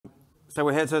So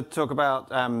we're here to talk about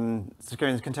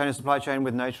securing the container supply chain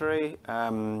with Notary.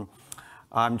 I'm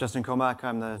Justin Cormack.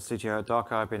 I'm the CTO at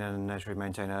Docker. I've been a Notary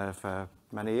maintainer for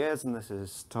many years, and this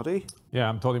is Toddy. Yeah,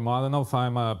 I'm Toddy Mladenov.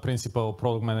 I'm a principal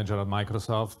product manager at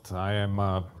Microsoft. I am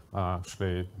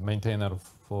actually maintainer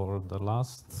for the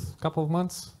last couple of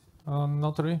months on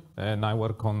Notary, and I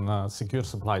work on secure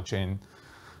supply chain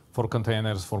for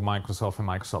containers for Microsoft and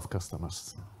Microsoft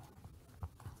customers.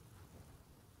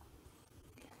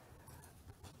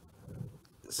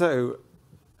 So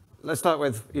let's start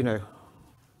with, the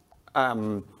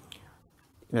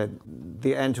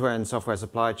end-to-end software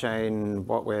supply chain,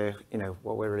 what we're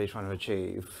really trying to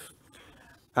achieve.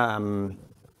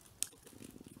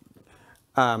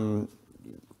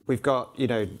 We've got,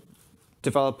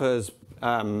 developers,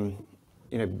 building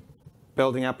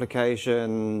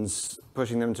applications,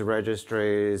 pushing them to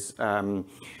registries,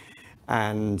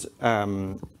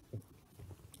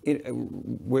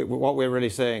 what we're really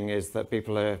seeing is that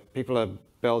people are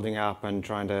building up and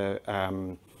trying to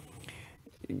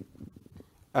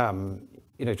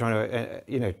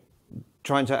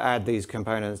trying to add these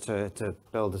components to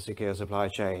build a secure supply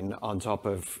chain on top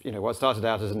of what started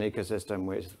out as an ecosystem,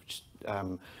 which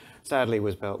sadly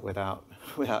was built without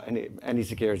any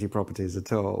security properties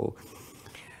at all.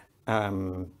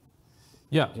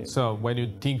 Yeah. So when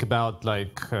you think about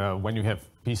when you have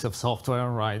piece of software,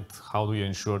 right? How do you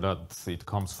ensure that it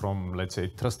comes from, let's say,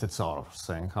 trusted source?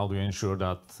 And how do you ensure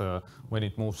that when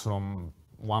it moves from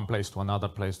one place to another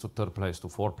place to third place to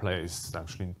fourth place,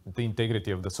 actually the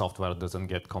integrity of the software doesn't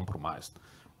get compromised,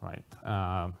 right?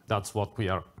 That's what we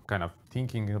are kind of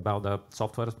thinking about, the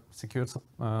software secure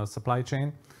supply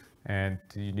chain. And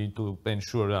you need to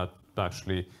ensure that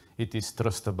actually it is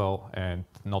trustable and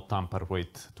not tampered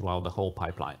with throughout the whole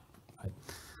pipeline, right?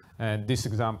 And this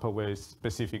example was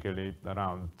specifically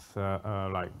around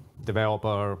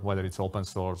developer, whether it's open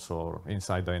source or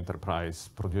inside the enterprise,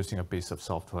 producing a piece of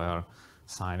software,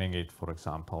 signing it, for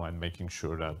example, and making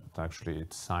sure that actually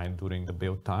it's signed during the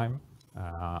build time.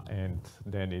 And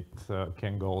then it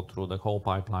can go through the whole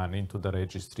pipeline into the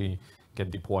registry,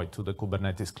 get deployed to the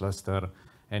Kubernetes cluster.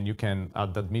 And you can,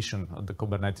 at the admission of the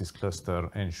Kubernetes cluster,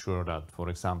 ensure that, for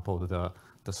example,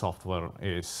 the software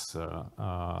is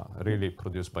really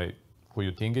produced by who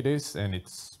you think it is, and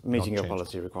it's meeting your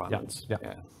policy requirements.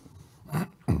 Yeah.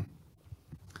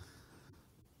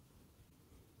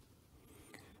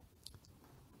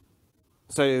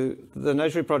 So the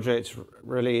Notary project's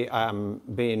really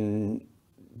been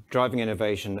driving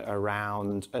innovation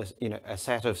around a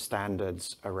set of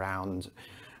standards around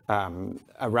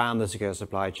the secure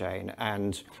supply chain,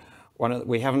 and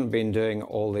we haven't been doing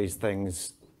all these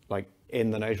things like in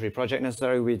the Notary project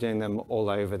necessarily. We're doing them all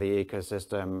over the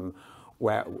ecosystem,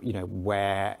 where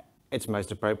it's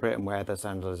most appropriate and where the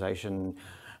standardization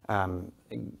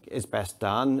is best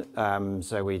done.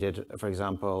 So we did, for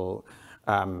example,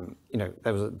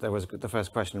 there was the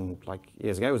first question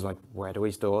years ago was where do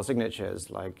we store signatures?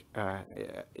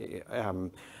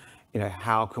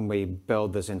 How can we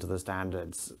build this into the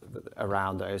standards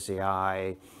around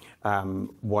OCI?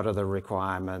 What are the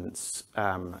requirements?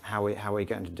 How are we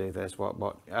going to do this?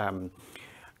 And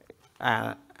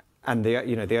the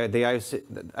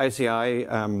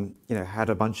OCI had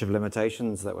a bunch of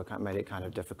limitations that made it kind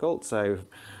of difficult. So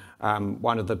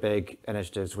one of the big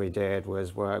initiatives we did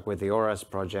was work with the ORAS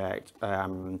project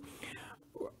on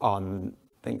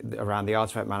around the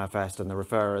artifact manifest and the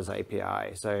referrers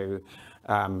API. So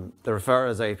the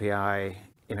referrers API,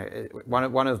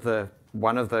 one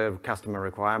of the customer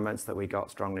requirements that we got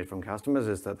strongly from customers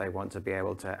is that they want to be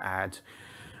able to add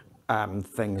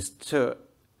things to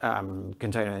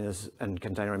containers and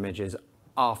container images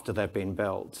after they've been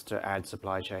built, to add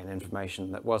supply chain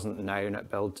information that wasn't known at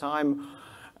build time.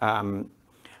 And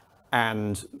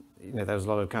there was a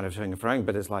lot of kind of toing and froing,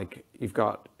 but it's you've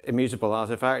got immutable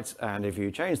artifacts, and if you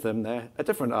change them, they're a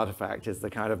different artifact, is the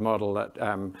kind of model that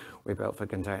we built for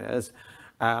containers.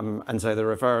 And so the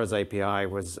referrers API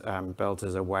was built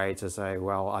as a way to say,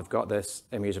 well, I've got this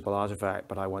immutable artifact,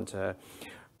 but I want to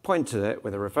point to it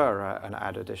with a referrer and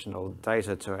add additional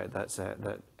data to it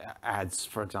that adds,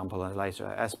 for example, a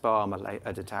later SBOM,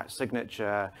 a detached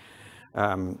signature.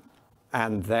 And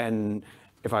then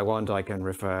if I want, I can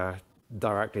refer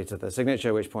directly to the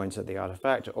signature, which points at the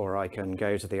artifact, or I can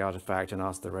go to the artifact and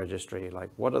ask the registry,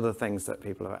 what are the things that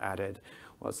people have added?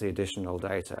 What's the additional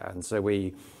data? And so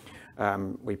we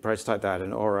prototyped that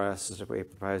in ORAS. We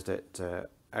proposed it to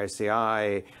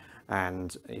OCI,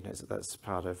 and so that's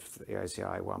part of the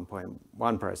OCI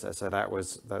 1.1 process. So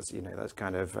that's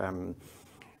kind of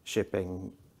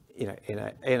shipping in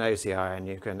OCI, and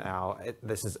you can now,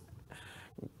 this is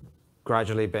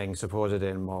gradually being supported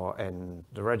in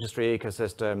the registry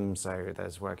ecosystem. So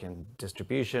there's work in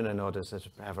distribution in order to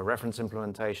have a reference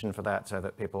implementation for that, so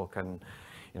that people can,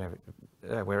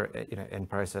 we're in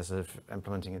process of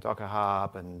implementing a Docker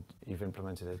Hub, and you've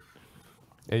implemented it.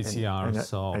 ACR.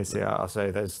 ACR.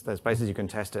 So there's places you can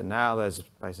test it now. There's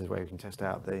places where you can test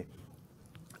out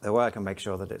the work and make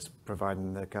sure that it's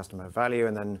providing the customer value.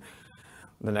 And then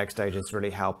the next stage is really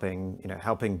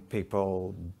helping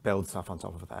people build stuff on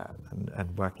top of that, and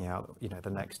working out the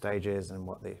next stages and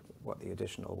what the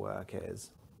additional work is.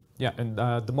 Yeah, and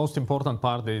the most important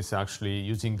part is actually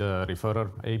using the referrer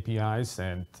APIs,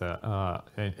 and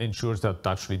ensures that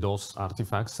actually those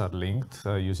artifacts are linked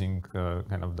using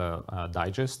kind of the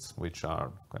digests, which are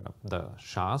kind of the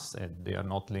SHAs, and they are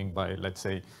not linked by, let's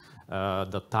say,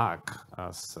 the tag,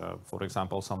 as for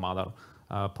example some other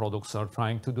products are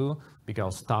trying to do,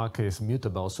 because tag is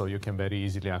mutable, so you can very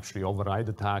easily actually override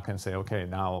the tag and say, okay,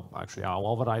 now actually I'll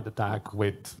override the tag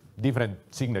with different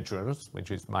signatures,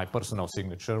 which is my personal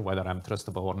signature. Whether I'm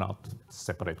trustable or not,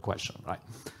 separate question, right?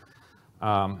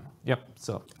 Yep.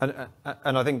 So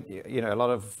and I think a lot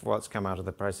of what's come out of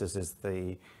the process is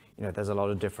there's a lot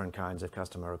of different kinds of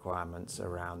customer requirements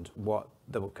around what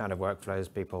the kind of workflows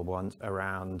people want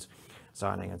around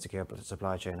signing and secure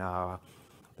supply chain are.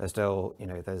 There's still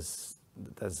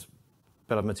there's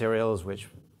bill of materials, which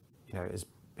is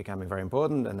becoming very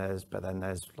important, and then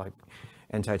there's like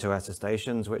in-toto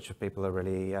attestations, which people are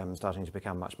really starting to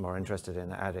become much more interested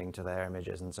in adding to their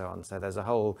images and so on. So there's a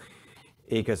whole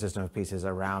ecosystem of pieces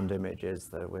around images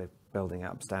that we're building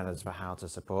up standards for how to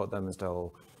support them, and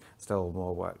still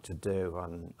more work to do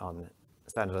on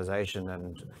standardization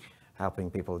and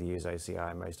helping people use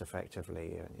OCI most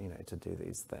effectively, to do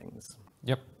these things.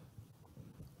 Yep.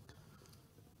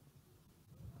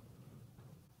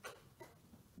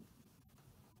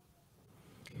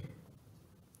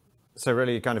 So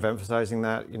really kind of emphasizing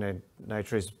that,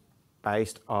 Notary is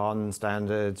based on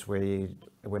standards. We're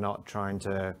not trying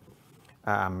to,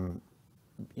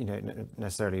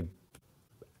 necessarily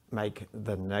make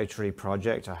the Notary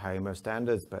project a home of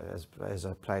standards, but as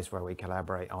a place where we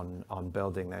collaborate on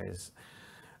building those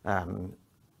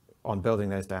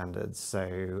standards.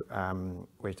 So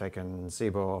we've taken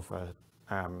CBOR for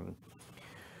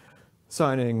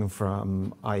signing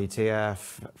from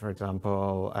IETF, for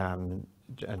example, and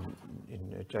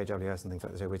JWS and things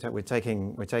like that. So we're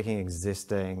taking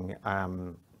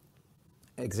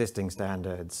existing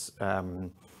standards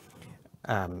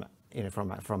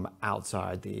from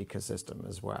outside the ecosystem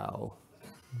as well.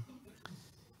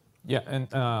 Yeah, and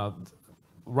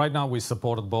right now we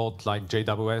support both like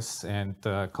JWS and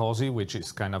COSI, which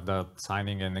is kind of the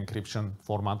signing and encryption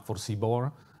format for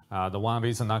CBOR. The one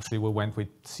reason actually we went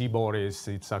with CBOR is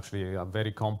it's actually a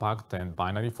very compact and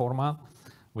binary format,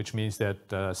 which means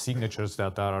that signatures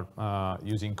that are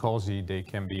using COSI, they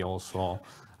can be also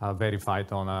verified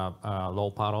on a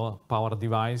low power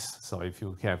device. So if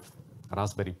you have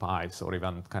Raspberry Pis or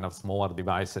even kind of smaller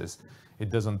devices, it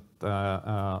doesn't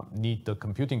need the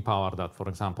computing power that, for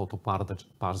example, to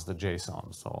parse the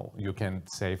JSON. So you can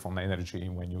save on energy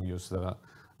when you use the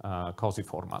COSI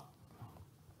format.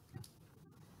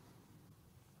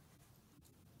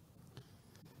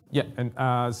 Yeah, and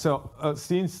so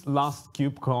since last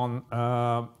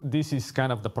KubeCon, this is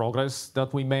kind of the progress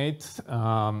that we made.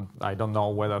 I don't know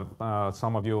whether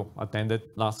some of you attended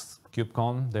last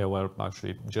KubeCon. They were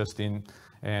actually Justin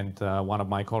and one of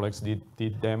my colleagues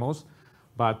did demos.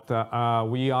 But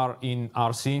we are in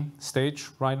RC stage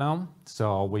right now.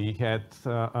 So we had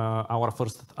our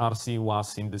first RC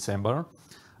was in December.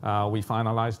 We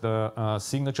finalized the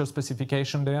signature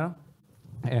specification there,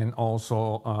 and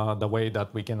also the way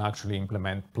that we can actually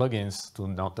implement plugins to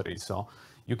Notary. So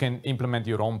you can implement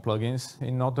your own plugins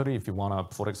in Notary if you want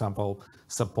to, for example,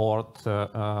 support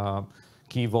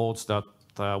key vaults that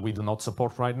we do not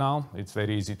support right now. It's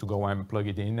very easy to go and plug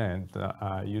it in and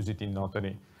use it in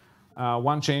Notary.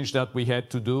 One change that we had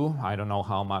to do, I don't know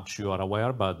how much you are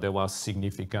aware, but there was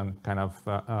significant kind of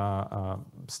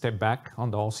step back on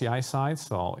the OCI side.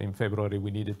 So in February, we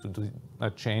needed to do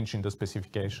a change in the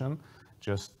specification,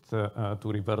 just to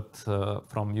revert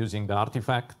from using the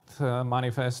artifact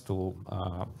manifest to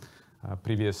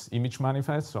previous image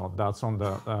manifest. So that's on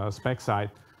the spec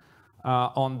side.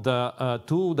 On the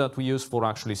tool that we use for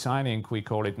actually signing, we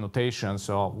call it notation.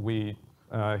 So we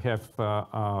have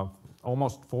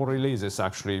almost 4 releases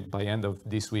actually. By end of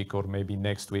this week or maybe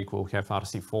next week, we'll have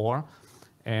RC4.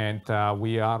 And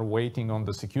we are waiting on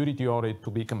the security audit to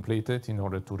be completed in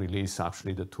order to release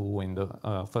actually the tool in the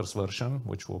first version,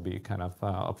 which will be kind of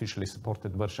officially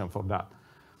supported version for that.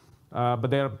 But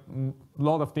there are a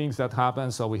lot of things that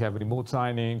happen. So we have remote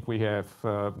signing, we have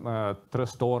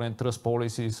trust store and trust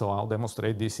policy. So I'll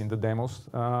demonstrate this in the demos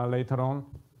later on.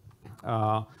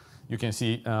 You can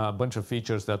see a bunch of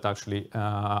features that actually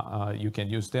you can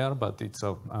use there, but it's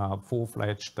a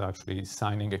full-fledged actually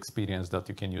signing experience that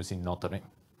you can use in Notary.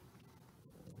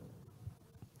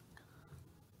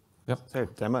 Yep. So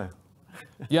demo.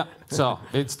 Yeah, so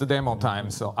it's the demo time.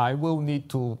 So I will need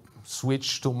to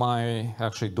switch to my,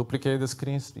 actually duplicate the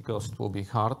screens because it will be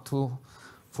hard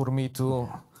for me to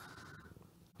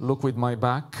look with my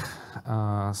back.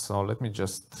 So let me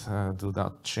just do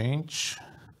that change.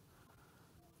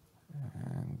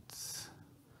 And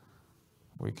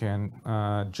we can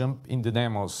jump in the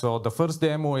demo. So the first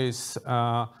demo is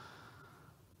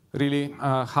really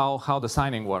how the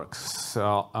signing works.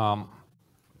 So,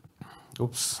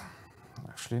 oops,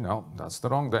 actually no, that's the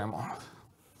wrong demo.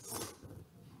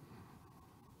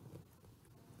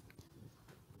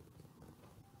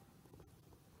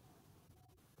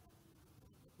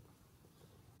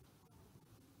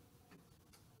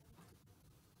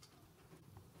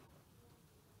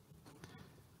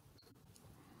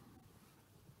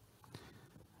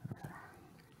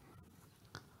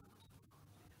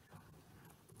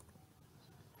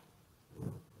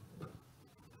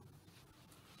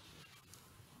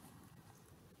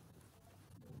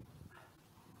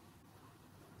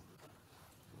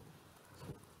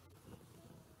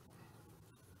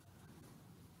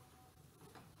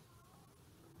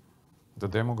 The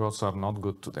demo goals are not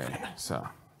good today, so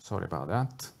sorry about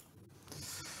that.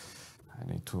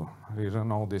 I need to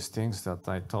rerun all these things that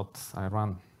I thought I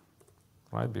ran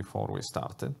right before we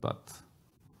started, but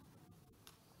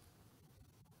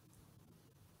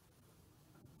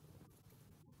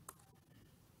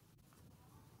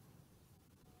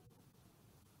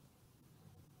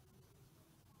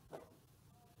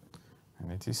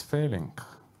and it is failing.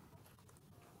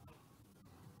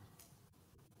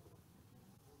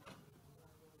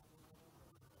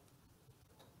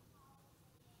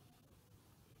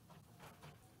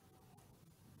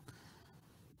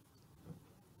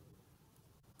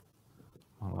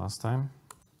 Last time.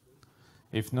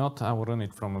 If not, I will run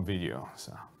it from a video.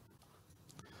 So.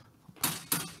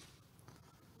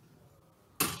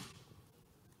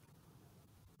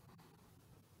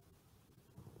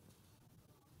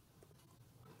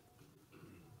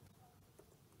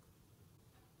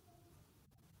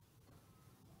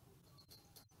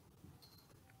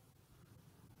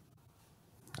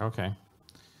 Okay,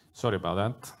 sorry about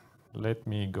that. Let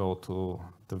me go to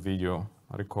the video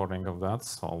recording of that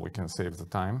so we can save the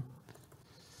time.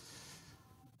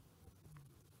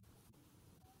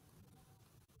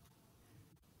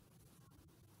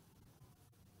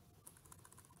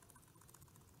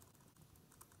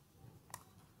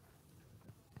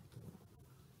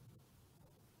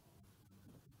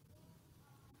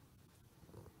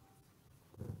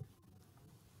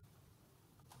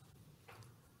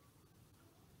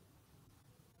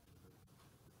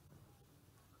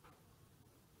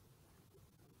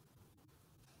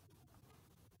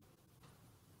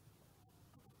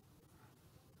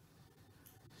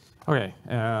 Okay,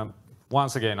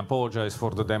 once again, apologize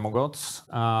for the demo gods.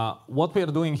 What we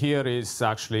are doing here is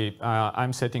actually,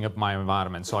 I'm setting up my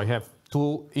environment. So I have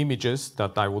two images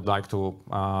that I would like to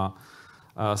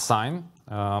sign.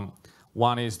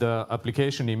 One is the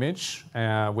application image,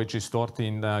 which is stored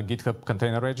in the GitHub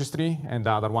Container Registry, and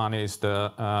the other one is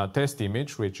the test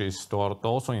image, which is stored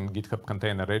also in GitHub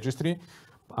Container Registry.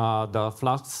 The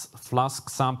Flask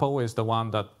sample is the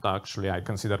one that actually I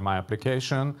consider my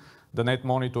application. The net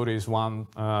monitor is one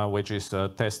which is a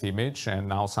test image, and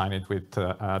now sign it with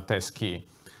test key.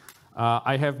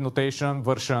 I have notation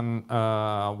version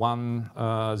 100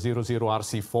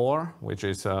 RC4, which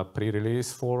is a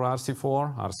pre-release for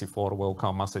RC4. RC4 will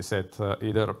come, as I said,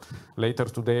 either later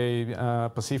today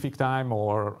Pacific time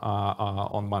or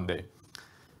on Monday.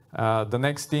 The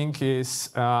next thing is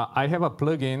I have a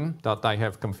plugin that I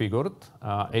have configured,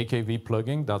 AKV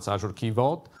plugin, that's Azure Key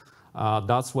Vault.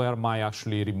 That's where my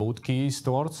actually remote key is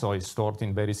stored. So it's stored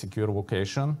in very secure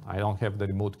location. I don't have the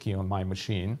remote key on my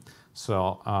machine.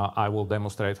 So I will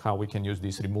demonstrate how we can use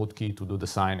this remote key to do the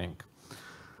signing.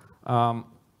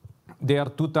 There are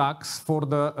two tags for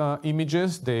the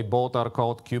images. They both are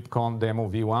called KubeCon Demo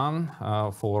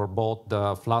V1 for both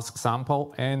the Flask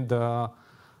sample and the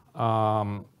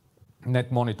net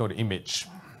monitor image.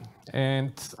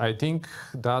 And I think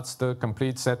that's the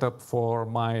complete setup for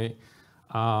my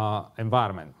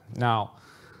environment. Now,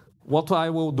 what I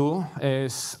will do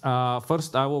is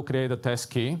first I will create a test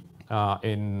key.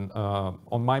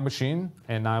 on my machine,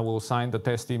 and I will sign the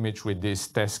test image with this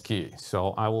test key.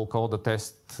 So I will call the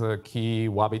test key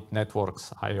Wabbit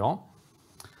Networks IO.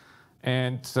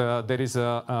 And there is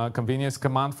a convenience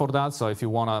command for that. So if you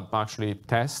want to actually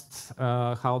test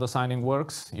how the signing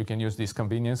works, you can use this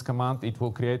convenience command. It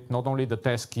will create not only the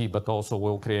test key, but also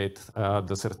will create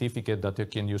the certificate that you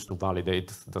can use to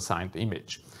validate the signed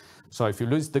image. So if you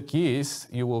list the keys,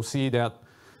 you will see that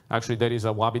actually there is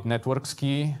a Wabbit Networks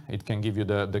key. It can give you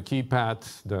the key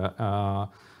path,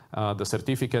 the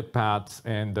certificate path,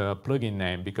 and the plugin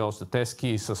name, because the test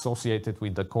key is associated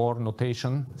with the core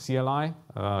notation CLI.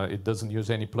 It doesn't use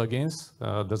any plugins,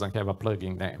 doesn't have a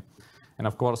plugin name. And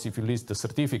of course, if you list the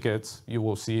certificates, you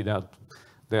will see that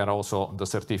there are also the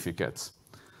certificates.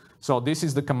 So this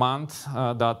is the command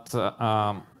that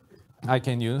I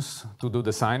can use to do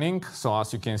the signing. So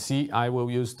as you can see, I will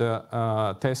use the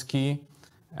test key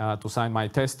to sign my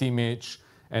test image,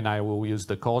 and I will use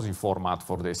the COSI format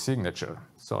for this signature.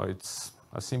 So it's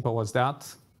as simple as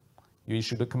that. You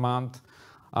issue the command.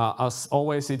 As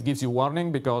always, it gives you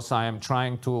warning because I am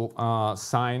trying to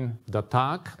sign the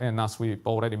tag. And as we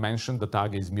already mentioned, the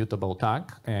tag is mutable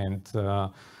tag. And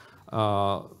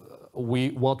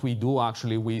what we do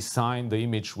actually, we sign the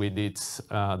image with its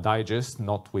digest,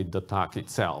 not with the tag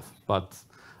itself. But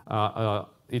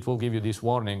it will give you this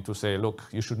warning to say, look,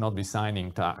 you should not be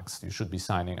signing tags. You should be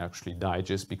signing actually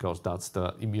digest, because that's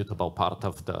the immutable part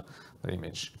of the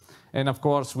image. And of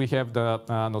course, we have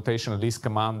the notation list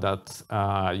command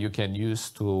that you can use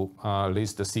to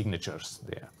list the signatures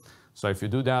there. So if you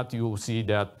do that, you will see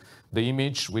that the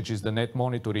image, which is the net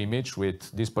monitor image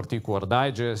with this particular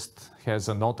digest, has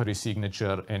a notary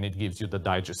signature, and it gives you the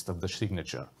digest of the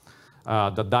signature.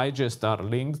 The digests are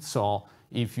linked, so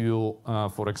if you,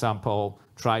 for example,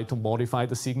 try to modify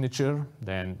the signature,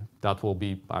 then that will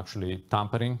be actually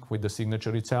tampering with the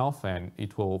signature itself, and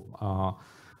it will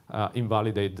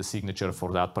invalidate the signature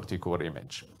for that particular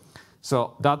image.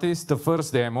 So that is the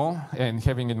first demo, and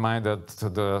having in mind that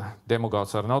the demo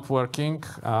gods are not working,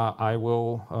 I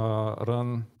will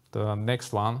run the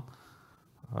next one.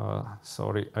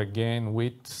 Sorry, again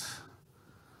with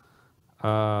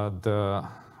the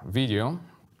video.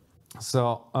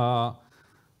 So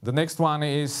the next one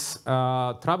is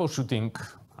troubleshooting,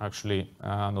 actually,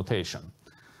 notation.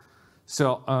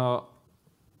 So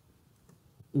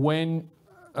when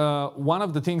one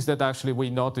of the things that actually we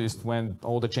noticed when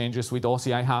all the changes with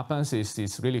OCI happens is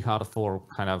it's really hard for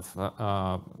kind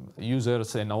of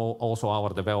users and also our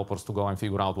developers to go and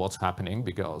figure out what's happening,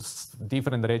 because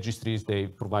different registries, they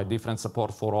provide different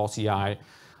support for OCI.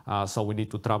 So we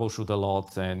need to troubleshoot a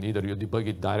lot, and either you debug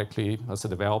it directly as a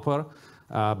developer,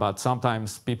 but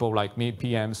sometimes people like me,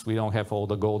 PMs, we don't have all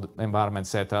the gold environment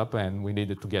set up, and we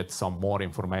needed to get some more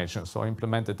information. So I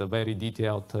implemented a very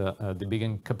detailed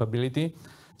debugging capability.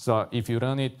 So if you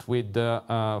run it with,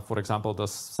 for example, the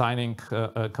signing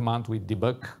command with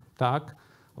debug tag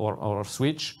or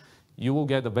switch, you will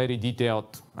get a very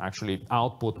detailed, actually,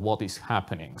 output what is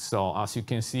happening. So as you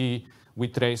can see, we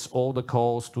trace all the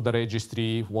calls to the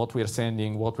registry, what we're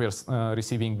sending, what we're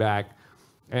receiving back.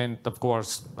 And of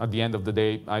course, at the end of the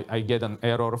day, I get an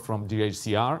error from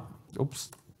DHCR.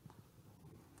 Oops.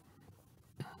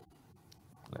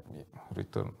 Let me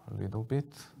return a little bit.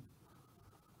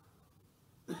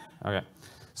 OK.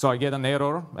 So I get an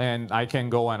error, and I can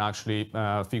go and actually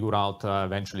figure out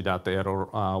eventually that error,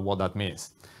 what that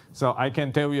means. So I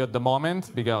can tell you at the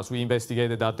moment, because we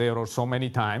investigated that error so many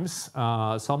times,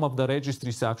 some of the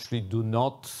registries actually do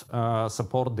not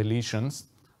support deletions.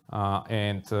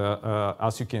 And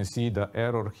as you can see, the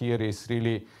error here is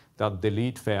really that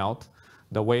delete failed.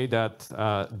 The way that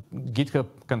GitHub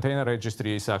Container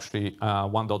Registry is actually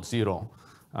 1.0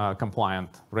 compliant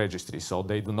registry. So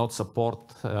they do not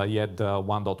support yet the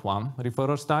 1.1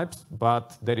 referrers types,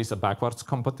 but there is a backwards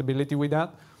compatibility with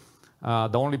that.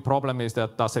 The only problem is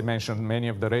that, as I mentioned, many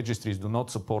of the registries do not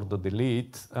support the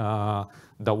delete.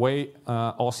 The way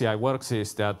OCI works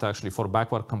is that actually for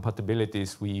backward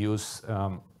compatibilities, we use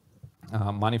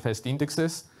manifest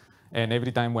indexes. And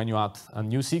every time when you add a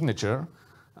new signature,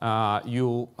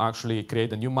 you actually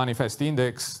create a new manifest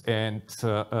index, and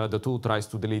the tool tries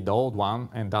to delete the old one,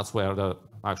 and that's where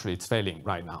actually it's failing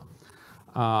right now.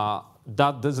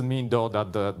 That doesn't mean, though,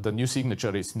 that the new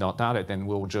signature is not added, and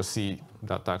we'll just see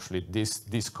that actually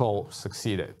this call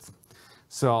succeeded.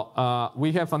 So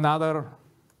we have another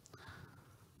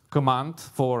command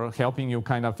for helping you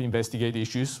kind of investigate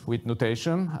issues with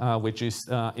notation, which is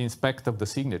inspect of the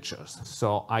signatures.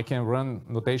 So I can run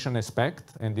notation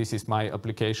inspect, and this is my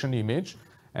application image.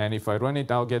 And if I run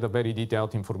it, I'll get a very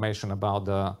detailed information about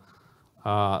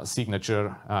the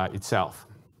signature itself.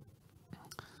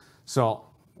 So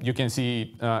you can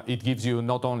see it gives you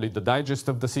not only the digest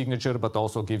of the signature, but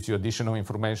also gives you additional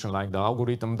information like the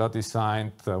algorithm that is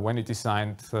signed, when it is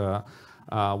signed,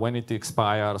 when it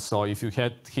expires. So if you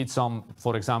hit some,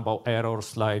 for example,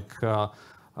 errors like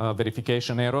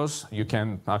verification errors, you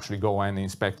can actually go and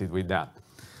inspect it with that.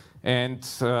 And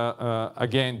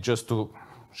again, just to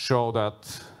show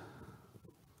that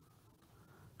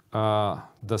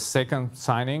the second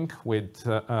signing with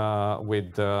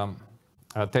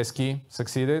test key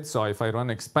succeeded. So if I run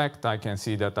expect, I can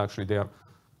see that actually there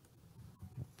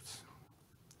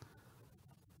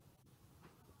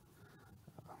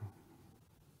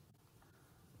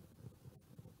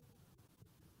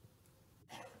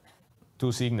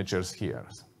two signatures here.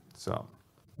 So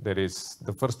there is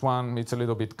the first one, it's a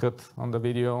little bit cut on the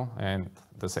video, and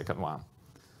the second one.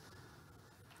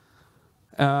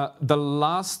 The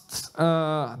last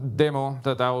demo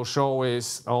that I will show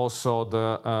is also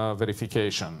the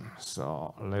verification.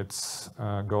 So let's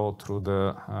go through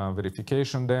the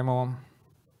verification demo.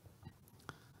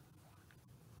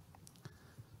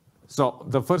 So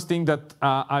the first thing that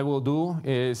I will do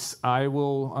is I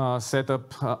will set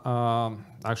up,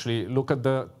 actually look at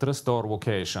the trust store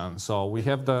location. So we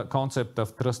have the concept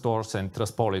of trust stores and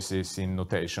trust policies in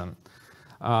notation.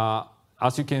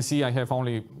 As you can see, I have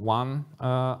only one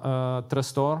trust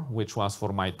store, which was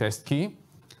for my test key.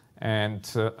 And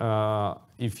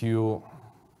if you,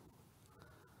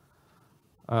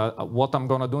 what I'm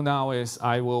going to do now is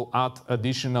I will add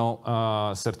additional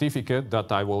certificate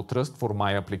that I will trust for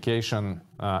my application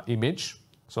image.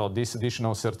 So this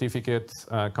additional certificate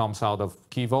comes out of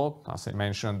Key Vault. As I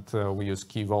mentioned, we use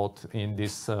Key Vault in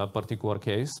this particular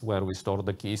case where we store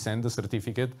the keys and the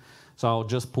certificate. So I'll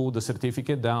just pull the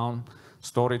certificate down,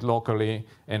 store it locally,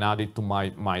 and add it to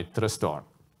my trust store.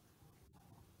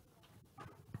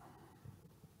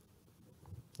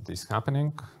 This is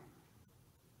happening.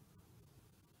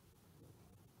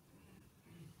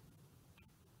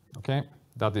 Okay,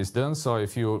 that is done. So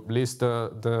if you list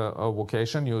the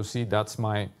location, you'll see that's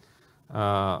my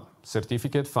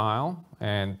certificate file,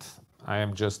 and I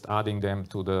am just adding them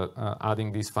to the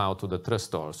adding this file to the trust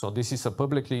store. So this is a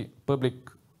public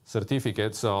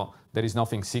certificate, so there is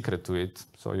nothing secret to it.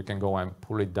 So you can go and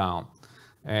pull it down.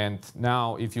 And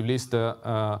now, if you list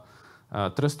the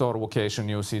trust store location,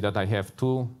 you'll see that I have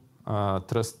two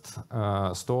trust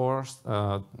stores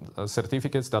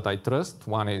certificates that I trust.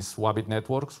 One is Wabbit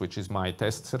Networks, which is my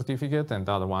test certificate, and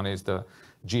the other one is the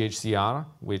GHCR,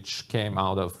 which came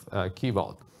out of Key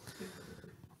Vault.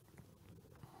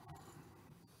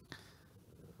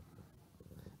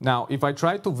 Now, if I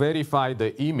try to verify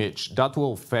the image, that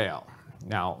will fail.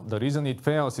 Now, the reason it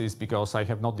fails is because I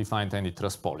have not defined any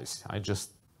trust policy. I just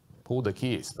pull the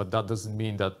keys, but that doesn't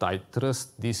mean that I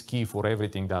trust this key for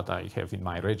everything that I have in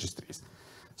my registries.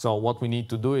 So what we need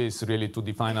to do is really to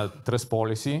define a trust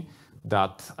policy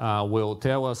that will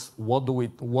tell us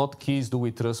what keys do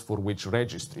we trust for which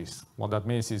registries. What that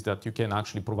means is that you can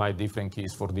actually provide different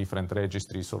keys for different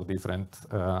registries or different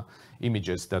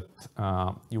images that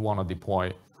you want to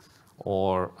deploy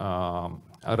or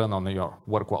run on your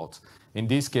workloads. In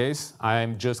this case,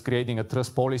 I'm just creating a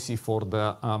trust policy for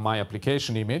my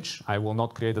application image. I will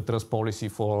not create a trust policy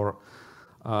for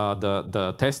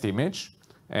the test image.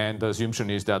 And the assumption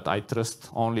is that I trust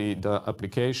only the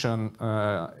application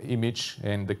image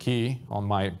and the key on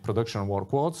my production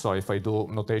workload. So if I do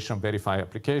notation verify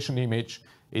application image,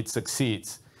 it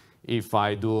succeeds. If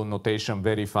I do notation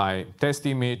verify test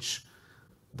image,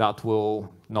 that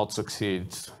will not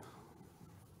succeed.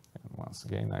 And once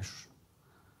again,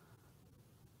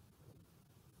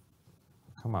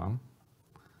 come on,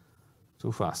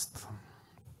 too fast.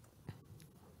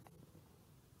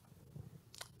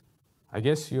 I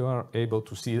guess you are able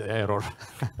to see the error.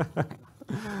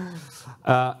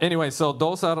 Anyway, so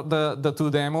those are the two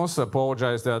demos.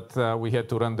 Apologize that we had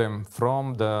to run them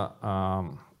from the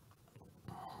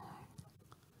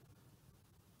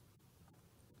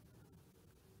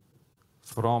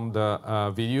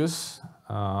videos.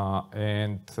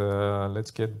 And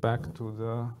let's get back to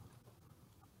the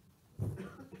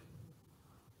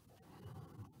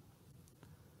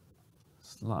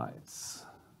slides.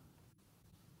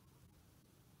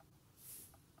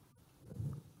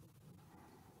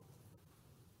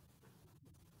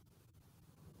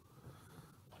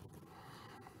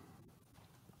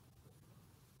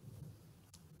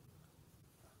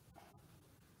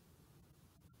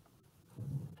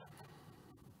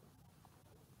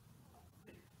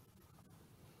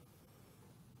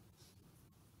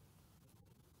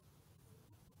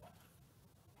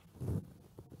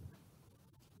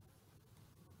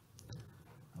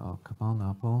 Oh, come on,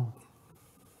 Apple.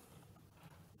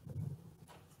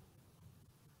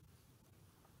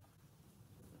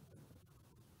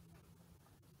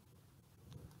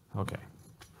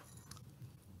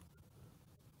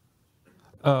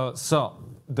 So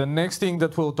the next thing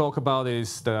that we'll talk about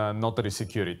is the Notary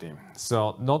security.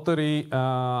 So Notary,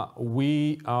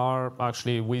 we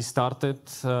started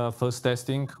first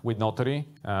testing with Notary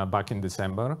back in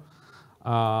December.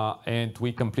 And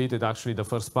we completed actually the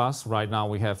first pass. Right now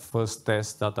we have first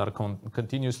tests that are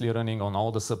continuously running on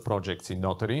all the sub-projects in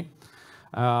Notary.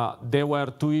 There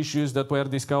were two issues that were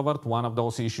discovered. One of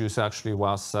those issues actually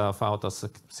was filed as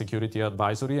security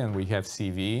advisory, and we have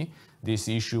CVE. This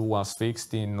issue was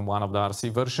fixed in one of the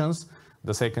RC versions.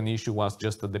 The second issue was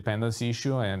just a dependency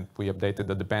issue, and we updated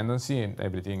the dependency, and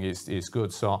everything is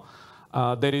good. So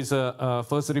there is a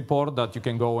first report that you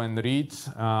can go and read.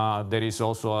 There is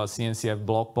also a CNCF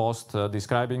blog post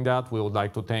describing that. We would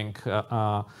like to thank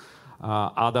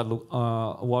other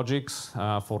Logics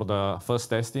for the first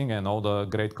testing and all the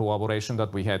great collaboration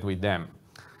that we had with them.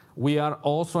 We are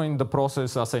also in the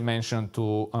process, as I mentioned,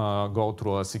 to go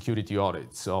through a security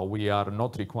audit. So we are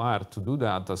not required to do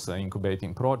that as an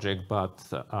incubating project, but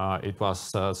it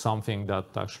was something that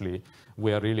actually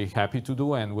we are really happy to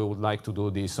do, and we would like to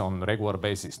do this on a regular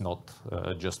basis, not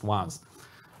just once.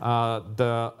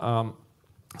 The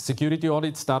security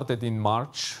audit started in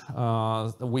March.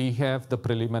 We have the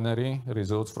preliminary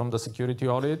results from the security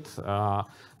audit.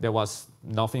 There was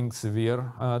nothing severe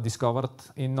discovered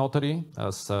in Notary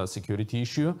as a security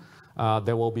issue.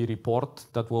 There will be a report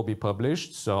that will be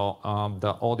published. So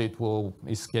the audit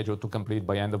is scheduled to complete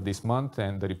by end of this month,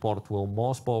 and the report will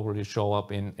most probably show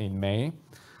up in May.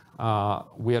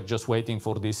 We are just waiting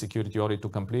for this security audit to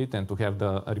complete and to have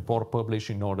the report published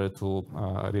in order to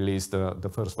release the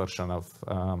first version of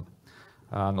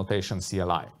Notation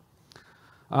CLI.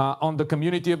 On the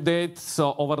community update,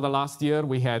 so over the last year,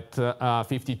 we had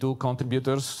 52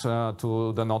 contributors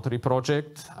to the Notary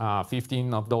project.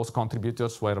 15 of those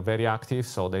contributors were very active,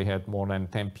 so they had more than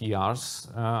 10 PRs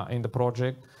in the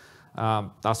project.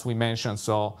 As we mentioned,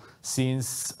 so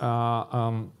since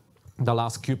the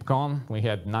last KubeCon, we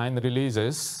had 9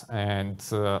 releases, and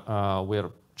we're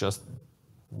just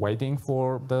waiting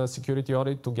for the security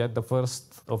audit to get the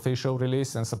first official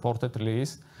release and supported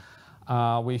release.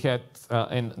 We had,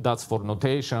 and that's for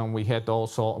notation, we have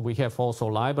also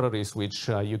libraries which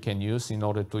you can use in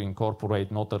order to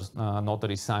incorporate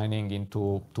notary signing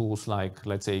into tools like,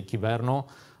 let's say, Kyverno.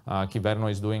 Kyverno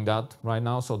is doing that right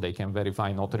now, so they can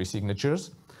verify notary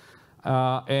signatures.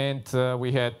 And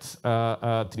we had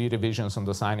 3 revisions on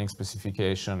the signing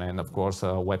specification and, of course, a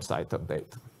website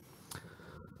update.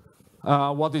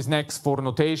 What is next for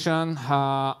notation?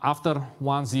 After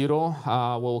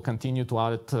 1.0, we'll continue to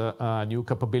add new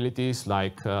capabilities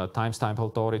like timestamp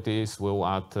authorities. We'll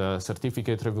add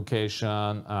certificate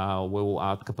revocation. We'll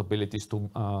add capabilities to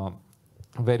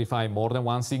verify more than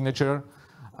one signature.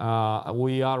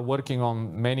 We are working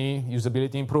on many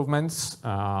usability improvements.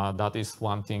 That is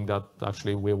one thing that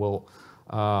actually we will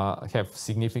have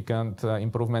significant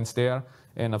improvements there.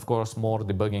 And of course, more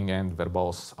debugging and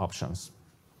verbose options.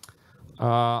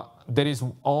 There is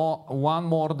one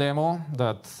more demo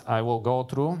that I will go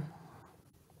through.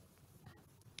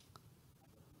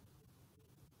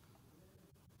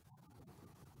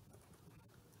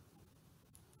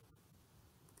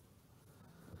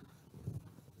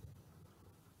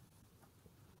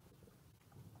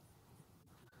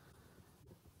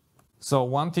 So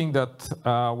one thing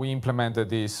that we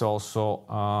implemented is also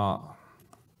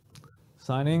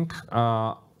signing.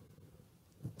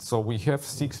 So we have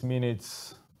 6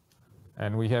 minutes,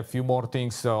 and we have a few more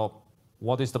things. So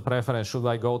what is the preference? Should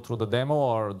I go through the demo,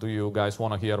 or do you guys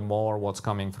want to hear more what's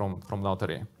coming from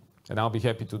Notary? And I'll be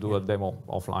happy to do a demo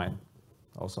offline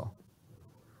also.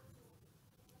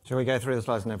 Shall we go through the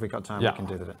slides, and if we've got time, we can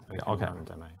do the okay.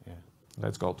 Demo. Yeah.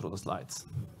 Let's go through the slides.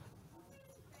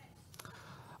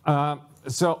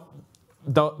 So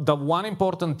the one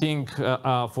important thing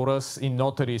for us in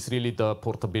Notary is really the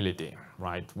portability,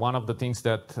 right? One of the things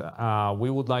that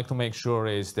we would like to make sure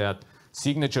is that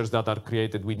signatures that are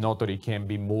created with Notary can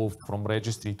be moved from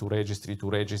registry to registry to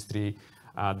registry.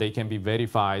 They can be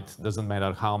verified, doesn't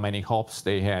matter how many hops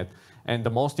they had. And the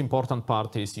most important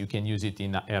part is you can use it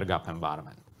in an air-gap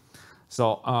environment.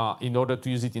 So in order to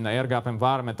use it in an air-gap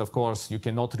environment, of course, you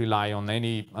cannot rely on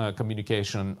any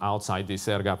communication outside this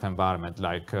air-gap environment,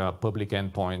 like public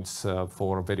endpoints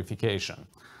for verification.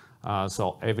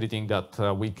 So everything that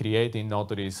we create in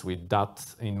Notary is with that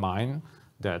in mind,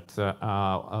 that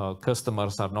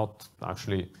customers are not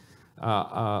actually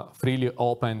freely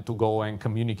open to go and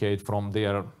communicate from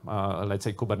their, let's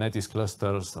say, Kubernetes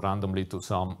clusters randomly to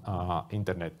some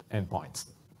internet endpoints.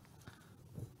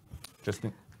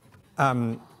 Justin?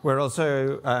 We're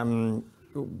also,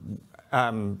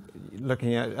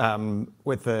 looking at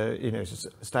with the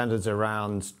standards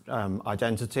around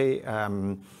identity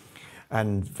and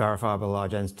verifiable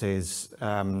identities.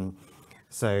 One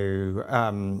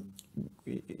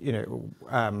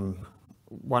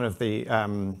of the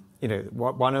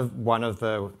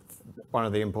one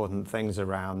of the important things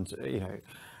around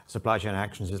supply chain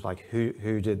actions is like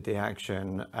who did the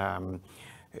action. Can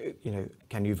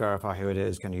you verify who it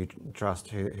is? Can you trust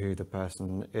who the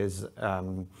person is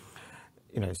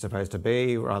supposed to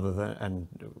be, rather than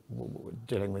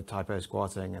dealing with typo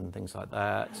squatting and things like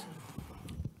that.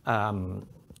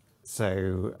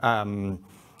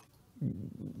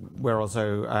 We're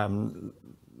also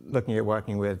looking at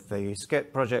working with the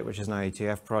SCIT project, which is an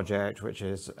AETF project, which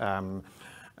is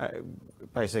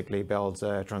basically builds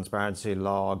a transparency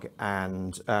log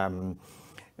and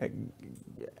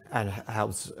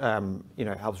helps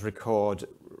helps record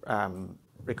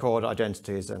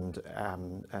identities and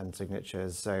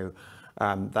signatures. So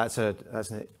that's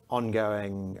an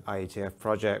ongoing IETF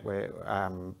project where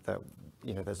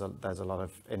there's a lot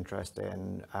of interest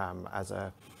in as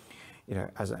an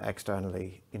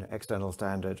external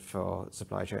standard for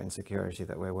supply chain security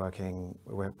that we're working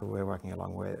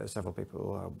along with. Several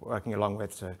people are working along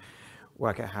with to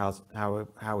work out how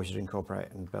we should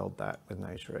incorporate and build that with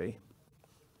Notary.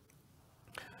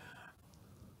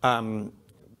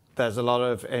 There's a lot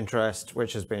of interest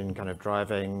which has been kind of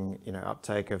driving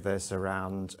uptake of this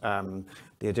around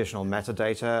the additional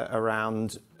metadata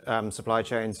around supply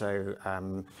chain. So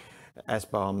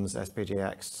SBOMs,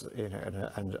 SPDX,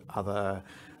 and other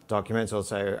documents,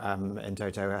 also in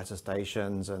toto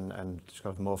attestations and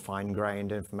sort of more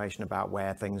fine-grained information about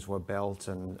where things were built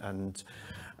and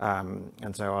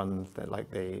so on,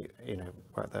 like the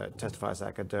what the testifiers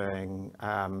that are doing,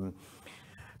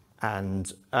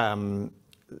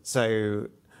 so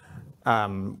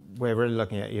we're really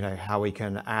looking at how we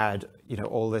can add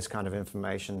all this kind of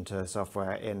information to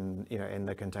software in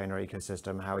the container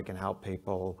ecosystem, how we can help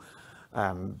people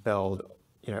build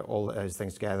all those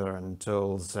things together and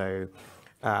tools, so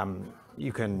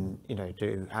you can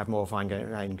have more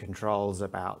fine-grained controls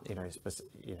about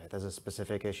there's a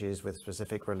specific issues with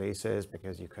specific releases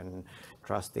because you can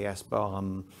trust the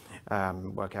SBOM,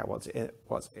 work out what's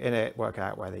in it, work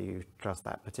out whether you trust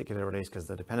that particular release because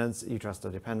you trust the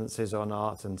dependencies or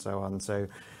not, and so on. So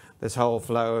this whole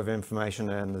flow of information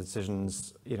and the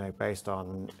decisions based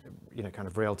on kind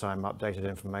of real-time updated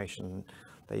information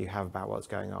that you have about what's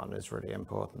going on is really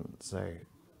important. So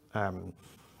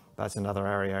that's another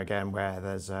area again where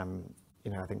there's I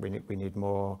think we need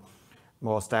more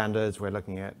standards. We're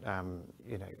looking at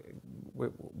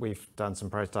we've done some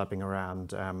prototyping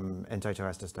around in toto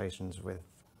attestations with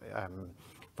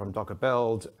from Docker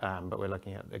build, but we're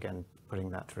looking at again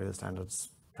putting that through the standards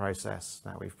process.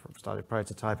 Now we've started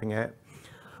prototyping it.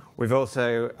 We've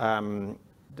also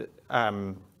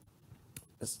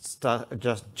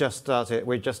just started.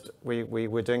 We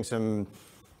were doing some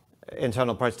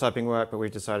internal prototyping work, but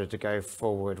we've decided to go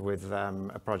forward with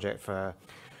a project for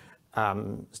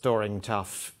storing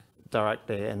TUF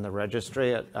directly in the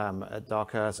registry at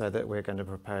Docker, so that we're going to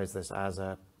propose this as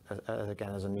a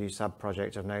new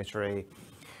sub-project of Notary.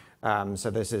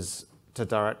 So this is to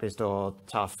directly store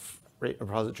TUF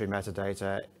repository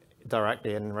metadata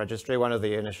directly in registry. One of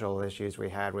the initial issues we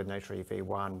had with Notary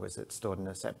v1 was it's stored in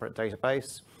a separate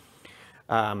database,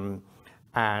 and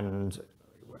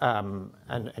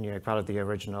part of the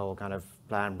original kind of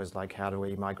plan was like, how do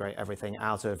we migrate everything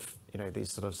out of these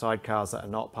sort of sidecars that are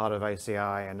not part of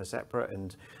ACI and are separate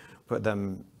and put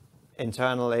them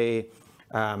internally.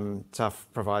 TUF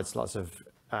provides lots of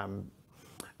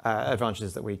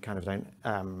advantages that we kind of don't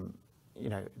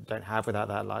have without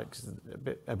that, like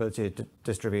ability to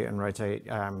distribute and rotate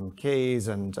keys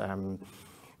and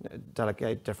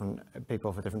delegate different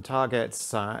people for different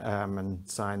targets and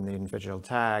sign the individual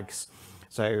tags.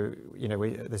 So,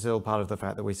 this is all part of the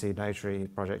fact that we see Notary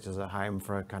project as a home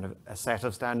for a kind of a set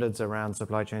of standards around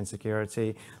supply chain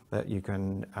security that you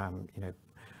can,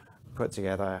 put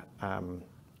together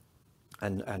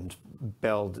and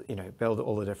build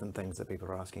all the different things that people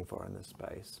are asking for in this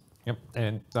space. Yep,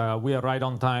 and we are right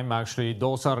on time. Actually,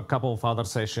 those are a couple of other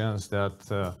sessions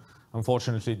that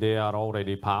unfortunately they are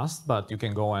already passed, but you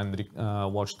can go and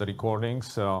watch the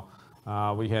recordings. So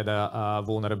we had a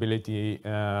vulnerability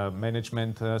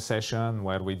management session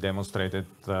where we demonstrated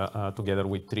together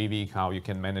with Trivi how you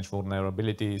can manage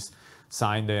vulnerabilities,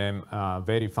 sign them,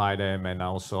 verify them, and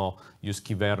also use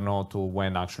Kyverno to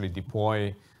when actually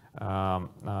deploy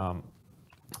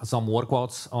some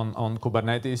workloads on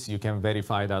Kubernetes, you can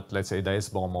verify that, let's say, the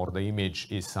SBOM or the image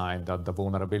is signed, that the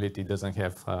vulnerability doesn't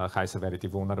have high severity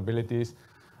vulnerabilities.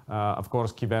 Of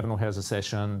course, Kyberno has a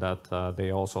session that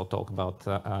they also talk about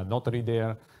Notary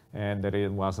there. And there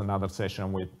was another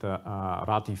session with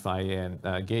Ratify and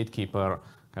Gatekeeper,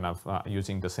 kind of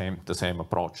using the same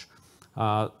approach.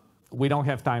 We don't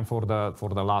have time for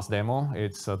the last demo.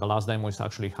 The last demo is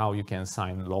actually how you can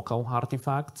sign local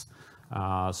artifacts.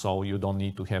 So you don't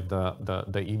need to have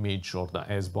the image or the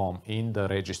SBOM in the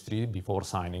registry before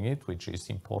signing it, which is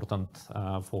important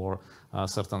for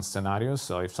certain scenarios.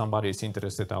 So if somebody is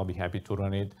interested, I'll be happy to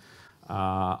run it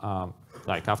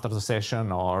like after the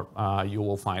session, or you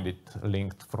will find it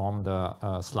linked from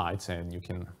the slides and you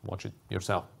can watch it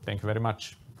yourself. Thank you very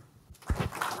much.